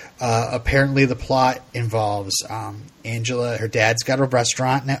 Apparently the plot involves Angela, her dad's got a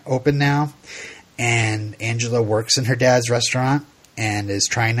restaurant open now, and Angela works in her dad's restaurant and is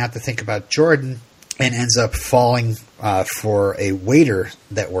trying not to think about Jordan, and ends up falling for a waiter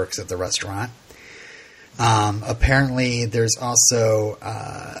that works at the restaurant. Apparently there's also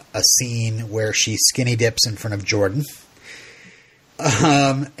a scene where she skinny dips in front of Jordan.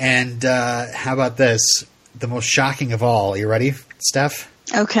 And how about this? The most shocking of all. You ready, Steph?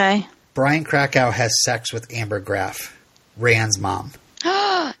 Okay. Brian Krakow has sex with Amber Graff, Rand's mom.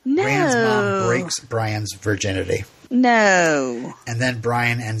 No. Rand's mom breaks Brian's virginity. No. And then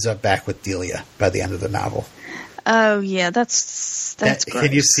Brian ends up back with Delia by the end of the novel. Oh, yeah, that's gross.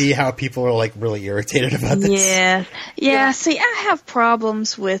 Can you see how people are like really irritated about this? Yeah. See, I have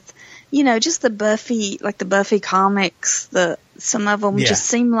problems with, just the Buffy comics. Some of them just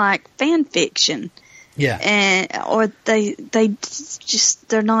seem like fan fiction. Yeah. Or they're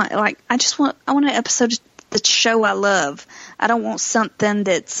not like, I want an episode of the show I love. I don't want something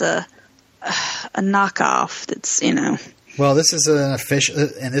that's a knockoff that's, Well, this is an official,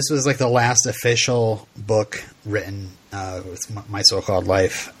 and this was like the last official book written with My So-Called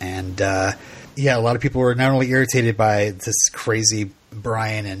Life. And a lot of people were not only irritated by this crazy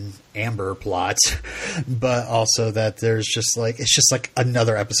Brian and Amber plot, but also that there's just like, it's just like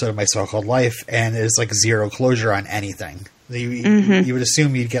another episode of My So-Called Life, and there's like zero closure on anything. You would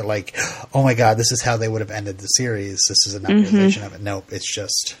assume you'd get like, oh my god, this is how they would have ended the series. This is a novelization of it. Nope, it's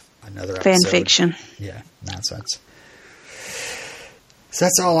just another episode. Fan fiction. Yeah, nonsense. So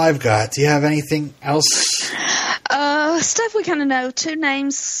that's all I've got. Do you have anything else? Stuff we kind of know. Two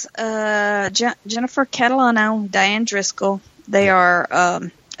names, Jennifer Catalano, Diane Driscoll. They are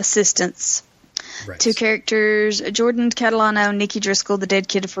assistants. Right. Two characters, Jordan Catalano, Nikki Driscoll, the dead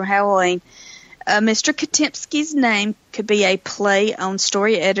kid from Halloween. Mr. Kotipski's name could be a play on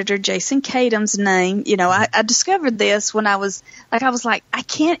story editor Jason Kadam's name. You know, I discovered this when I was like, I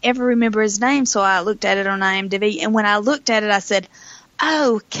can't ever remember his name, so I looked at it on IMDb, and when I looked at it, I said,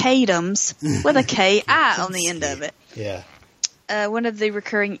 oh, Kadam's, with a K-I on the end of it. Yeah. One of the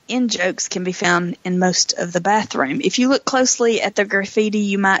recurring in-jokes can be found in most of the bathroom. If you look closely at the graffiti,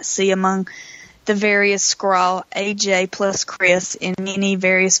 you might see among the various scrawl AJ plus Chris in many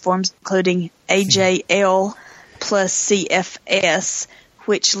various forms, including AJL plus CFS,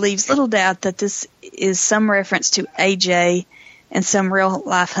 which leaves little doubt that this is some reference to AJ and some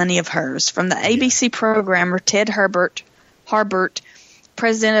real-life honey of hers. From the ABC programmer Ted Harbert,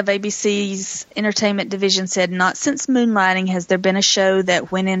 president of ABC's entertainment division, said, not since Moonlighting has there been a show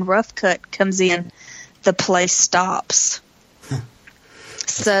that when in rough cut comes in, the play stops.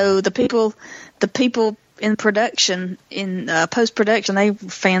 So the people in production, in post-production, they were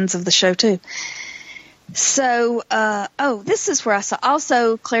fans of the show too. So, this is where I saw.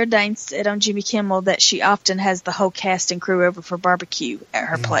 Also, Claire Danes said on Jimmy Kimmel that she often has the whole cast and crew over for barbecue at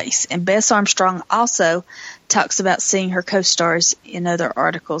her place. And Bess Armstrong also talks about seeing her co-stars in other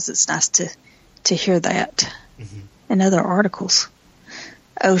articles. It's nice to hear that in other articles.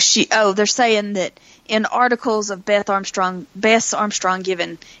 They're saying that in articles of Bess Armstrong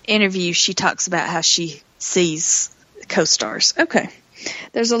given interviews, she talks about how she sees co-stars. Okay.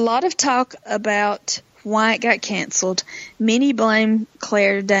 There's a lot of talk about why it got canceled. Many blame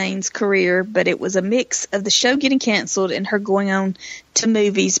Claire Danes' career, but it was a mix of the show getting canceled and her going on to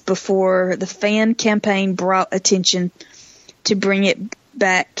movies before the fan campaign brought attention to bring it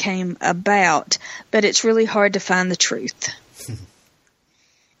back came about. But it's really hard to find the truth.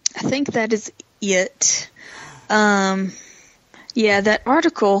 I think that is it. That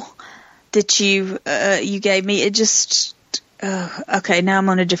article that you gave me, it just okay, now I'm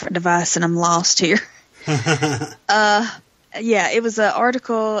on a different device and I'm lost here. It was an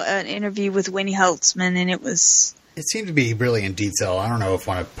article, an interview with Winnie Holtzman, and it seemed to be really in detail. I don't know if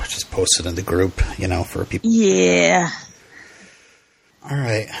I want to just post it in the group, for people. Yeah. All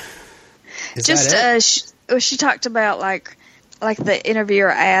right. She talked about like the interviewer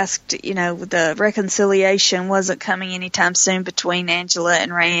asked, the reconciliation wasn't coming anytime soon between Angela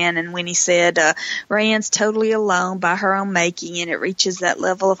and Rayanne, and Winnie said, Rayanne's totally alone by her own making, and it reaches that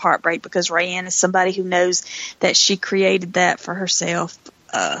level of heartbreak because Rayanne is somebody who knows that she created that for herself.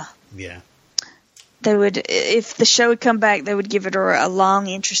 They would, if the show would come back, they would give it a long,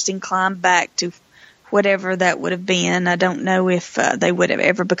 interesting climb back to whatever that would have been. I don't know if they would have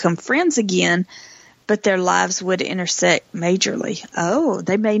ever become friends again, but their lives would intersect majorly. Oh,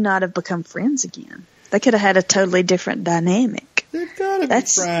 they may not have become friends again. They could have had a totally different dynamic. They've got to be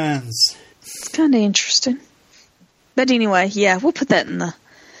friends. It's kind of interesting. But anyway, we'll put that in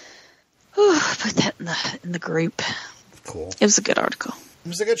the group. Cool. It was a good article. It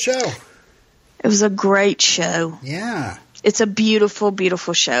was a good show. It was a great show. Yeah. It's a beautiful,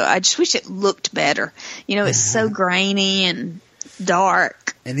 beautiful show. I just wish it looked better. It's so grainy and dark.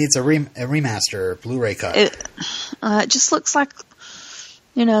 It needs a remaster, Blu-ray cut. It just looks like,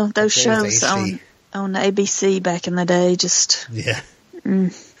 those shows on ABC back in the day. Just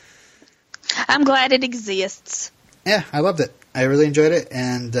I'm glad it exists. Yeah, I loved it. I really enjoyed it,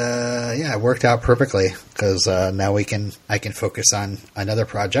 and it worked out perfectly because now I can focus on another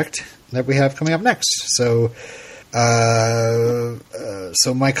project that we have coming up next. So,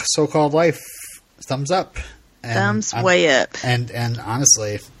 my so-called life, thumbs up. Thumbs way up. And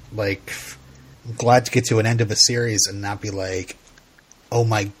honestly, I'm glad to get to an end of a series and not be like, oh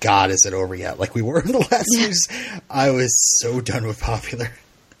my god, is it over yet? Like we were in the last series. I was so done with Popular.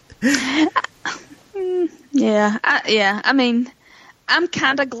 I mean, I'm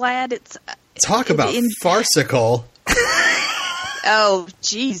kind of glad it's... Talk about farcical. Oh,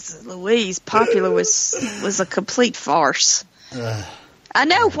 jeez Louise. Popular was a complete farce. I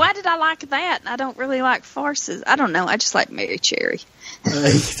know. Why did I like that? I don't really like farces. I don't know. I just like Mary Cherry.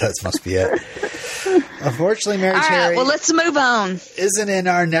 That must be it. Unfortunately, Mary Cherry... All right, well, let's move on. ...isn't in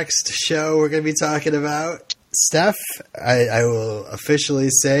our next show we're going to be talking about. Steph, I will officially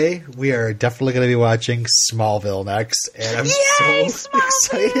say we are definitely going to be watching Smallville next. And I'm so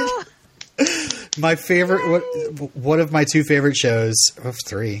excited. My favorite, one of my two favorite shows, of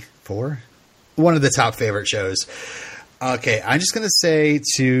 3, 4, one of the top favorite shows. Okay, I'm just going to say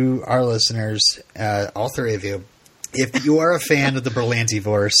to our listeners, all three of you, if you are a fan of the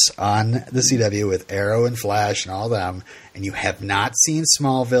Berlantiverse on the CW with Arrow and Flash and all them, and you have not seen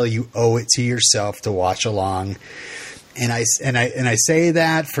Smallville, you owe it to yourself to watch along. And I say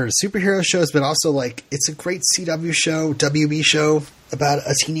that for superhero shows, but also like it's a great CW show, WB show about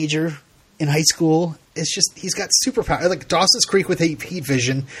a teenager in high school. It's just he's got superpower, like Dawson's Creek with heat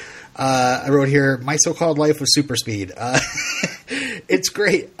vision. I wrote here My So-Called Life with Super Speed. It's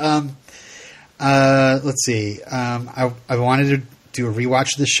great. Let's see. I wanted to do a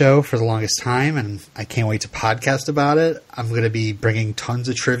rewatch of the show for the longest time, and I can't wait to podcast about it. I'm going to be bringing tons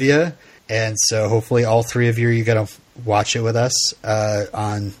of trivia, and so hopefully all three of you are going to watch it with us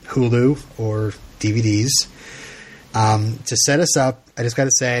on Hulu or DVDs. To set us up, I just got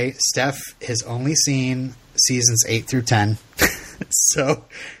to say, Steph has only seen seasons 8 through 10, so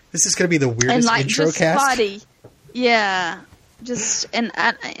this is going to be the weirdest and like intro just cast. Spotty. Yeah. Just, and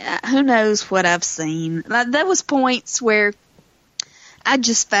who knows what I've seen. Like, there was points where I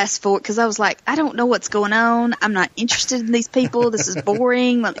just fast forward because I was like, I don't know what's going on. I'm not interested in these people. This is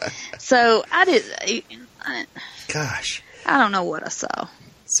boring. So Gosh. I don't know what I saw.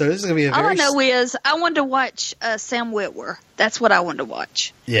 So this is going to be a very... All I know is I wanted to watch Sam Witwer. That's what I wanted to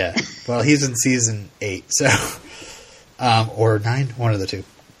watch. Yeah. Well, he's in season 8, so... or 9, one of the two.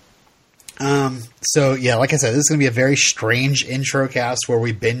 So yeah, like I said, this is going to be a very strange intro cast where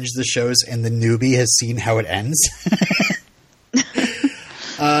we binge the shows and the newbie has seen how it ends.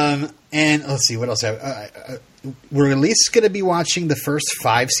 And let's see, what else? We're at least going to be watching the first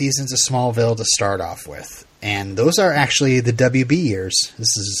 5 seasons of Smallville to start off with. And those are actually the WB years.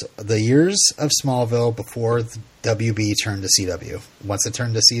 This is the years of Smallville before the WB turned to CW. Once it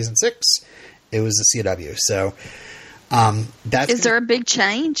turned to season 6, it was the CW. So, Is there a big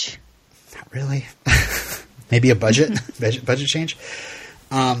change? Not really. Maybe a budget change.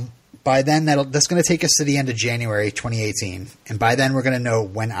 By then, that's going to take us to the end of January 2018. And by then, we're going to know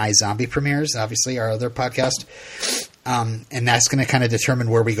when iZombie premieres, obviously, our other podcast. And that's going to kind of determine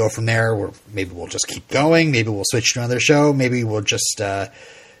where we go from there. Maybe we'll just keep going. Maybe we'll switch to another show. Maybe we'll just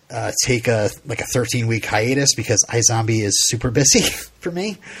take a 13-week hiatus because iZombie is super busy for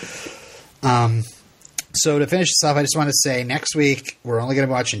me. So to finish this off, I just want to say next week we're only going to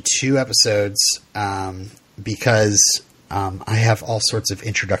be watching 2 episodes because I have all sorts of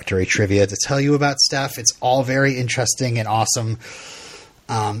introductory trivia to tell you about stuff. It's all very interesting and awesome.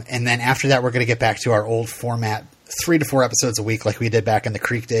 And then after that, we're going to get back to our old format, 3 to 4 episodes a week like we did back in the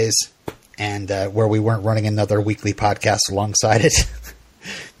Creek days, and where we weren't running another weekly podcast alongside it.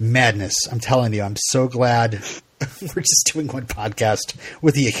 Madness. I'm telling you, I'm so glad we're just doing one podcast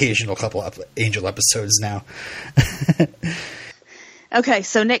with the occasional couple of Angel episodes now. Okay,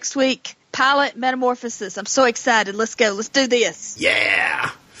 so next week, Pilot Metamorphosis. I'm so excited. Let's go. Let's do this.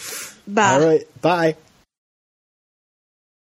 Yeah. Bye. All right. Bye.